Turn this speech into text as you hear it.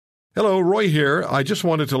Hello, Roy here. I just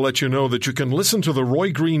wanted to let you know that you can listen to The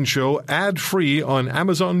Roy Green Show ad-free on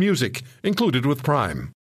Amazon Music, included with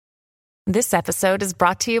Prime. This episode is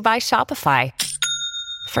brought to you by Shopify.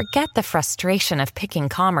 Forget the frustration of picking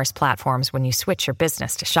commerce platforms when you switch your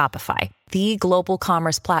business to Shopify, the global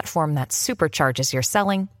commerce platform that supercharges your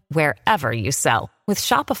selling wherever you sell. With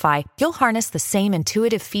Shopify, you'll harness the same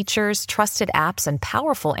intuitive features, trusted apps, and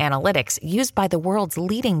powerful analytics used by the world's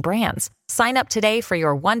leading brands. Sign up today for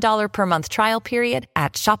your $1 per month trial period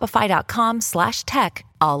at shopify.com/tech,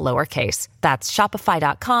 all lowercase. That's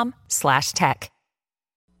shopify.com/tech.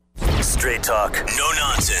 Straight talk, no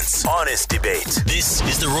nonsense, honest debate. This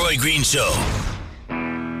is The Roy Green Show.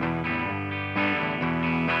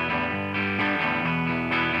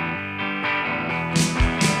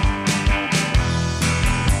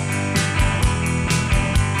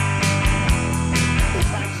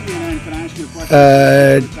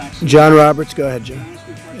 John Roberts, go ahead, John.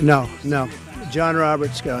 No. John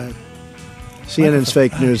Roberts, go ahead. CNN's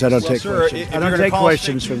fake news. I don't take questions. I don't take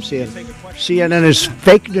questions from CNN. CNN is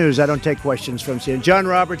fake news. I don't take questions from CNN. John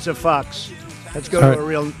Roberts of Fox. Let's go to a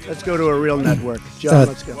real. Let's go to a real network. John,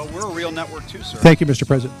 let's go. Well, we're a real network too, sir. Thank you, Mr.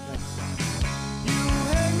 President.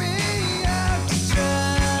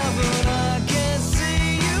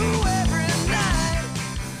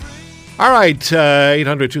 All right,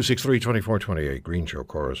 800-263-2428, Green Show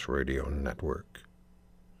Chorus Radio Network.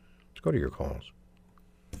 Let's go to your calls.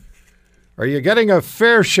 Are you getting a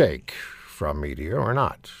fair shake from media or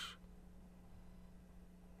not?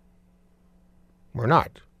 We're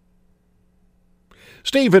not.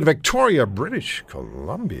 Steve in Victoria, British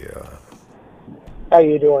Columbia. How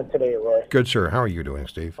you doing today, Roy? Good, sir. How are you doing,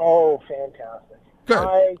 Steve? Oh, fantastic. Good.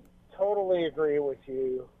 I totally agree with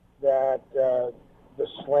you that the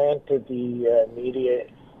slant of the media,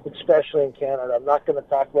 especially in Canada, I'm not going to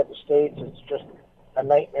talk about the States. It's just a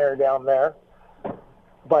nightmare down there.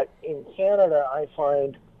 But in Canada, I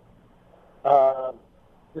find the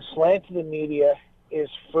slant of the media is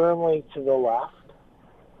firmly to the left.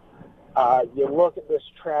 You look at this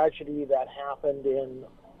tragedy that happened in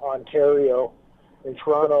Ontario, in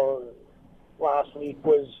Toronto last week,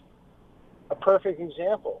 was a perfect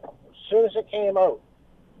example. As soon as it came out,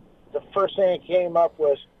 the first thing that came up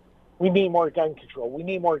was, we need more gun control. We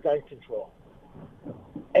need more gun control.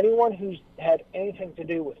 Anyone who's had anything to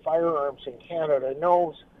do with firearms in Canada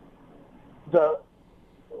knows the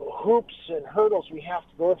hoops and hurdles we have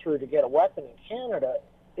to go through to get a weapon in Canada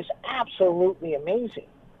is absolutely amazing.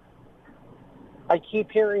 I keep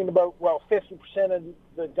hearing about, 50% of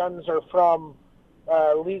the guns are from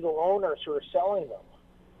legal owners who are selling them.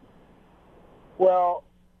 Well,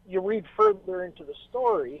 you read further into the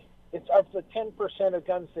story, it's of the 10% of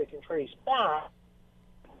guns they can trace back,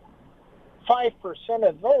 5%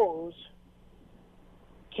 of those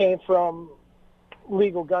came from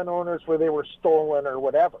legal gun owners where they were stolen or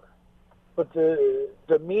whatever. But the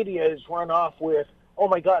media is run off with, oh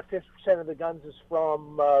my God, 50% of the guns is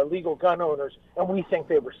from legal gun owners, and we think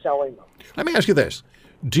they were selling them. Let me ask you this.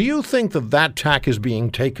 Do you think that tack is being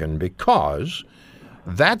taken because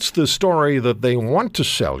that's the story that they want to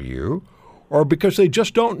sell you, or because they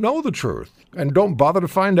just don't know the truth and don't bother to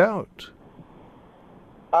find out?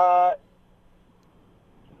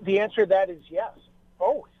 The answer to that is yes,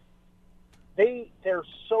 both. They're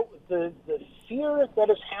so the fear that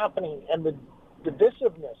is happening and the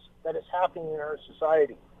divisiveness that is happening in our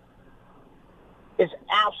society is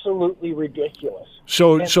absolutely ridiculous.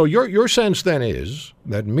 So your sense then is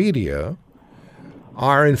that media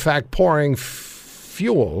are in fact pouring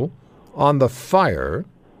fuel on the fire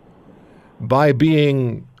by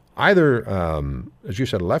being either, as you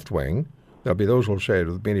said, left-wing. There'll be those who will say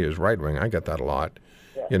the media is right-wing. I get that a lot.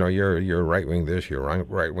 Yeah. You know, you're right-wing this, you're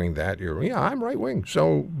right-wing that. I'm right-wing,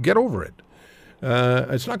 so get over it.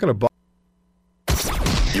 It's not going to bother.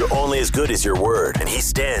 You're only as good as your word, and he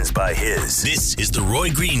stands by his. This is The Roy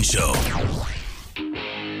Green Show.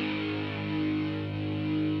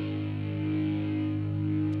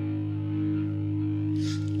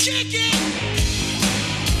 Kick it!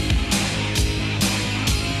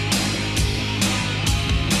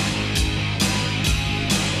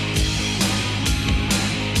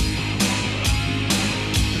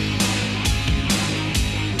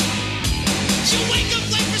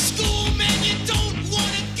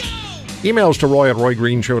 Emails to Roy at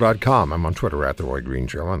RoyGreenshow.com. I'm on Twitter at The Roy Green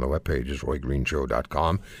Show. On the webpage is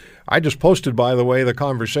RoyGreenshow.com. I just posted, by the way, the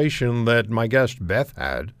conversation that my guest Beth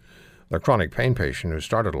had, the chronic pain patient who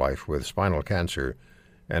started life with spinal cancer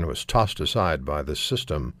and was tossed aside by the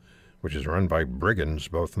system, which is run by brigands,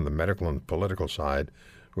 both on the medical and political side,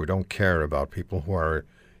 who don't care about people who are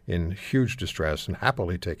in huge distress and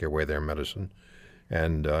happily take away their medicine.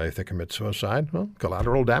 And if they commit suicide, well,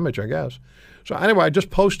 collateral damage, I guess. So anyway, I just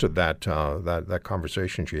posted that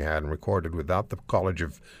conversation she had and recorded without the College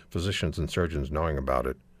of Physicians and Surgeons knowing about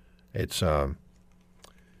it. It's at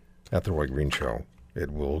the Roy Green Show.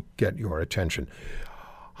 It will get your attention.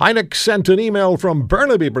 Hynek sent an email from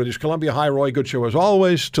Burnaby, British Columbia. Hi, Roy. Good show as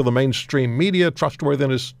always. To the mainstream media,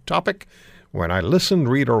 trustworthiness topic. When I listen,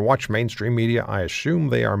 read, or watch mainstream media, I assume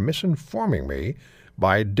they are misinforming me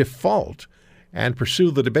by default and pursue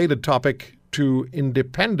the debated topic to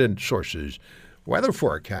independent sources. Weather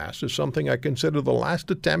forecast is something I consider the last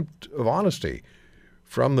attempt of honesty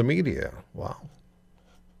from the media. Wow.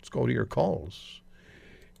 Let's go to your calls.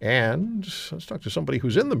 And let's talk to somebody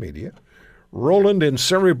who's in the media. Roland in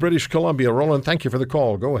Surrey, British Columbia. Roland, thank you for the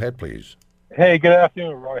call. Go ahead, please. Hey, good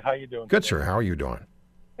afternoon, Roy. How you doing? Good, sir. How are you doing?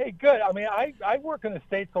 Hey, good. I mean, I work in the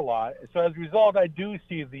States a lot, so as a result, I do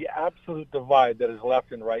see the absolute divide that is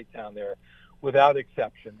left and right down there, without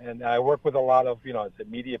exception. And I work with a lot of, it's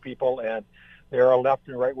media people, and there are left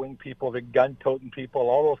and right-wing people, the gun-toting people,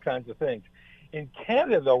 all those kinds of things. In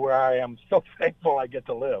Canada, though, where I am so thankful I get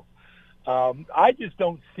to live, I just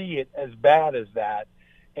don't see it as bad as that.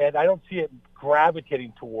 And I don't see it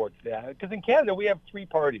gravitating towards that. Because in Canada, we have three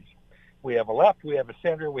parties. We have a left, we have a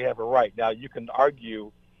center, we have a right. Now, you can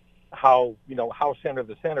argue how center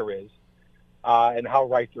the center is and how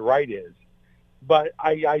right the right is. But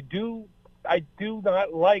I do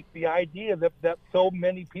not like the idea that so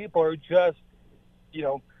many people are just,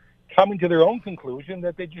 coming to their own conclusion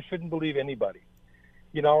that they just shouldn't believe anybody.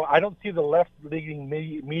 I don't see the left-leaning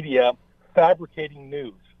media fabricating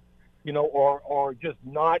news. Or just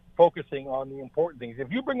not focusing on the important things.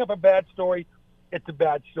 If you bring up a bad story, it's a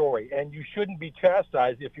bad story, and you shouldn't be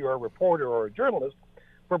chastised if you're a reporter or a journalist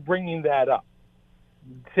for bringing that up.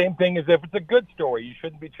 Same thing as if it's a good story. You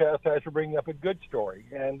shouldn't be chastised for bringing up a good story.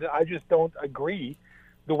 And I just don't agree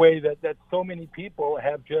the way that so many people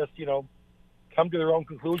have just, come to their own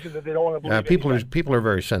conclusion that they don't want to believe. People are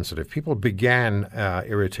very sensitive. People began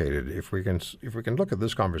irritated. If we can look at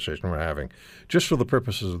this conversation we're having, just for the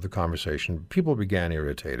purposes of the conversation, people began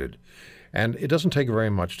irritated, and it doesn't take very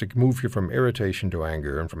much to move you from irritation to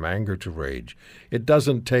anger and from anger to rage. It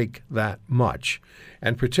doesn't take that much,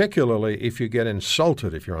 and particularly if you get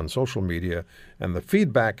insulted, if you're on social media and the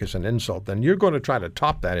feedback is an insult, then you're going to try to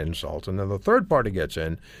top that insult, and then the third party gets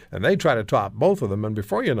in and they try to top both of them, and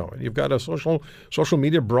before you know it, you've got a social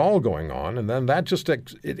media brawl going on, and then that just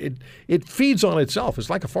it feeds on itself. It's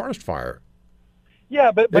like a forest fire.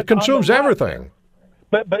 Yeah, but it consumes everything.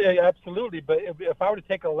 But absolutely. But if I were to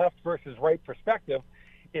take a left versus right perspective,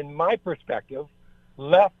 in my perspective,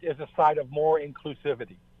 left is a side of more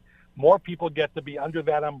inclusivity. More people get to be under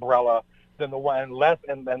that umbrella than the one less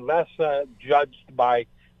judged by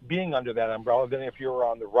being under that umbrella than if you were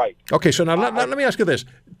on the right. Okay, so now let me ask you this: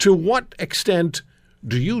 to what extent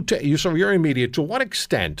do you take? So you're in media. To what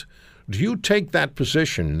extent do you take that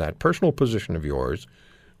position, that personal position of yours,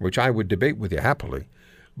 which I would debate with you happily?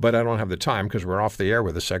 But I don't have the time because we're off the air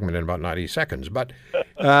with a segment in about 90 seconds. But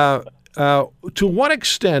to what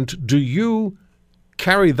extent do you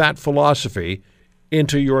carry that philosophy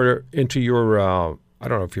into your I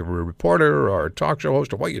don't know if you're a reporter or a talk show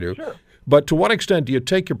host or what you do, sure. But to what extent do you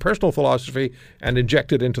take your personal philosophy and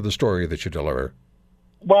inject it into the story that you deliver?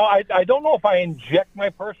 Well, I don't know if I inject my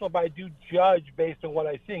personal, but I do judge based on what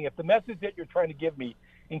I'm seeing. If the message that you're trying to give me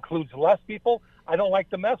includes less people, I don't like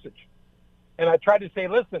the message. And I try to say,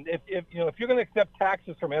 listen, if you're going to accept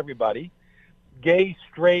taxes from everybody, gay,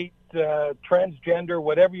 straight, transgender,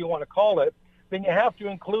 whatever you want to call it, then you have to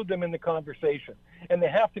include them in the conversation. And they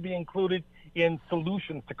have to be included in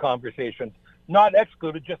solutions to conversations, not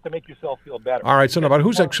excluded just to make yourself feel better. All right, so now, but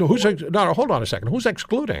hold on a second. Who's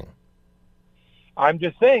excluding? I'm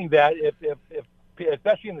just saying that if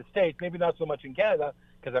especially in the States, maybe not so much in Canada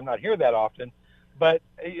because I'm not here that often, but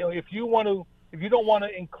if you don't want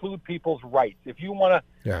to include people's rights, if you want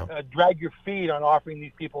to drag your feet on offering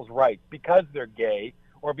these people's rights because they're gay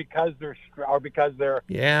or because they're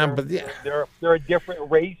a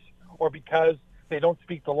different race or because they don't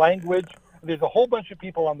speak the language, there's a whole bunch of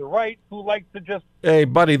people on the right who like to just. Hey,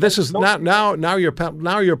 buddy, this is now you're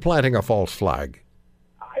planting a false flag.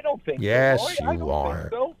 I don't think. Yes, so. I you are.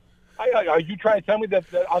 Think so. Are you trying to tell me that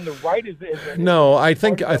on the right is No, I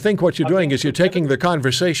think what you're doing is you're taking the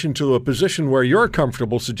conversation to a position where you're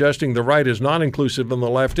comfortable suggesting the right is non-inclusive and the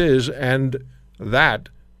left is, and that,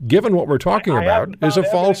 given what we're talking about, is a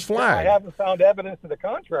false flag. I haven't found evidence to the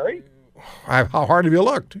contrary. How hard have you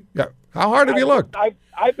looked? Yeah. How hard have you looked?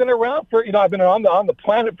 I've been around for I've been on the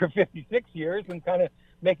planet for 56 years and kind of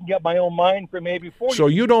making up my own mind for maybe 40. So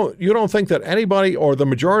you don't think that anybody or the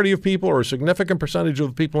majority of people or a significant percentage of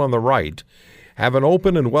the people on the right have an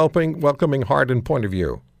open and welcoming heart and point of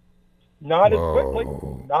view? Not as quickly.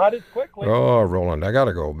 Not as quickly. Oh, Roland, I got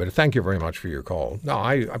to go. But thank you very much for your call. No,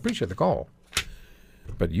 I appreciate the call.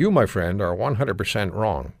 But you, my friend, are 100%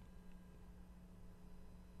 wrong.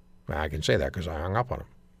 I can say that because I hung up on him.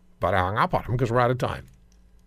 But I hung up on him because we're out of time.